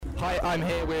Hi, I'm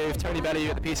here with Tony Bellew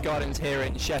at the Peace Gardens here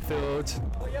in Sheffield.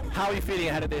 How are you feeling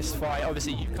ahead of this fight?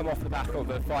 Obviously, you've come off the back of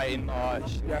a fight in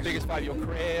March. Yes. Biggest fight of your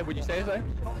career, would you say so?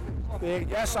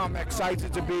 Yes, I'm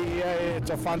excited to be here. It's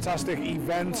a fantastic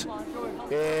event.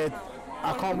 I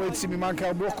can't wait to see my man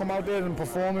Kell Brook come out there and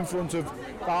perform in front of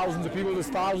thousands of people. There's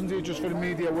thousands here just for the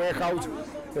media workout.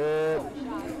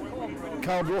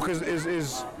 Kell Brook is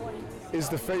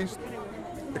the face.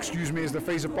 Is the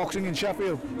face of boxing in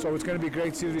Sheffield. So it's going to be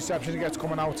great to see the reception he gets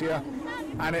coming out here,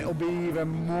 and it'll be even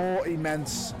more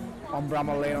immense on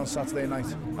Bramall Lane on Saturday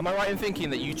night. Am I right in thinking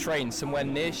that you train somewhere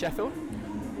near Sheffield?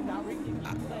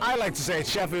 I like to say it's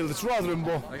Sheffield. It's Rotherham,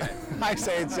 but Okay. I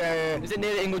say it's. Is it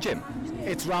near the Ingle Gym?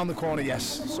 It's round the corner, yes.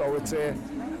 So it's.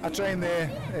 I train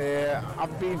there.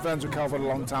 I've been friends with Kel for a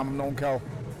long time. I've known Kel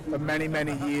for many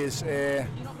years.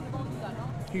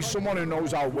 He's someone who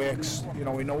knows how it works. You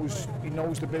know, he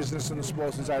knows the business and the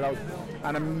sports inside out.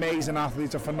 An amazing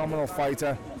athlete, a phenomenal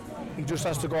fighter. He just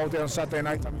has to go out there on Saturday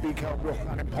night and beat Kell Brook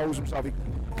and impose himself. He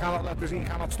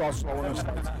cannot start slow in his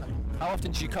fight. How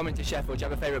often do you come into Sheffield? Do you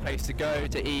have a favourite place to go,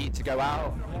 to eat, to go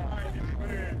out?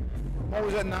 I'm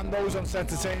always at Nando's on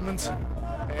Entertainment,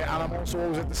 and I'm also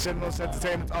always at the Cinemas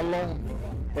Entertainment alone,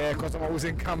 because I'm always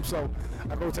in camp. So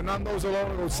I go to Nando's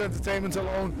alone, I go to Entertainment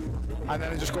alone, and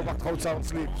then I just go back to the hotel and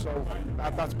sleep. So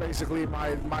that's basically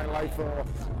my life for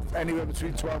anywhere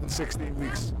between 12 and 16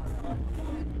 weeks.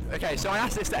 Okay, so I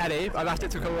asked this to Eddie. I've asked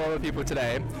it to a couple of other people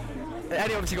today.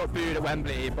 Eddie obviously got booed at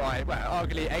Wembley by,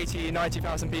 arguably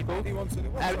 80,000-90,000 people.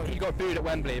 He got booed at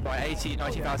Wembley by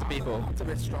 80,000-90,000 people. That's a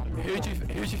bit strong. Who do you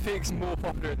think is more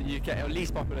popular in the UK, or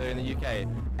least popular in the UK?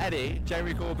 Eddie,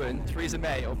 Jeremy Corbyn, Theresa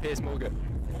May, or Piers Morgan?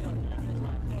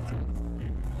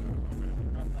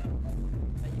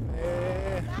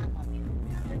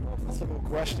 That's a good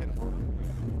question.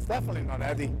 It's definitely not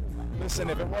Eddie. Listen,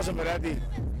 if it wasn't for Eddie,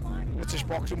 British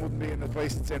boxing wouldn't be in the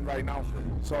place it's in right now.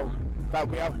 So that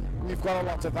we've got a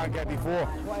lot to thank Eddie for.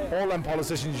 All them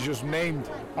politicians you just named,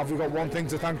 have we got one thing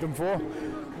to thank them for?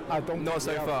 I don't. Not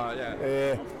so far,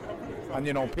 yeah. And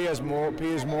you know, Piers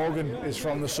Morgan is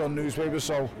from the Sun newspaper,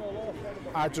 so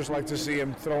I'd just like to see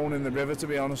him thrown in the river, to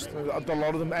be honest. A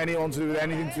lot of them, anyone to do with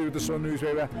anything to do with the Sun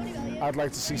newspaper, I'd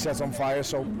like to see set on fire.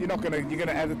 So you're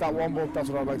gonna edit that one, but that's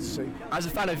what I'd like to see. As a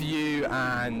fan of you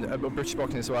and British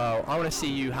boxing as well, I want to see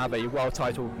you have a world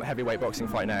title heavyweight boxing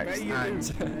fight next.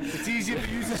 It's easier for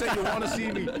you to say you want to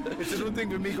see me. It's another thing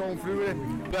for me going through it.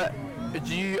 But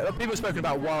people have spoken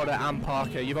about Wilder and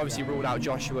Parker. You've obviously ruled out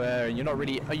Joshua, and you're not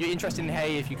really. Are you interested in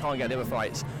Hay if you can't get the other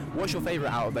fights? What's your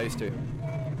favourite out of those two?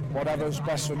 Whatever's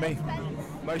best for me.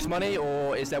 Most money,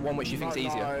 or is there one which you think is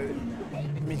easier?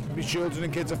 My children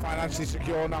and kids are financially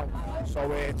secure now,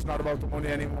 so it's not about the money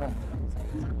anymore.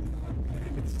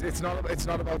 It's not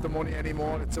about the money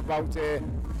anymore. It's about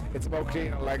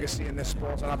creating a legacy in this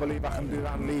sport, and I believe I can do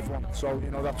that and leave one. So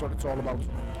that's what it's all about.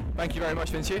 Thank you very much,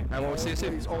 Vinci, and we'll see you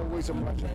soon. It's always a pleasure.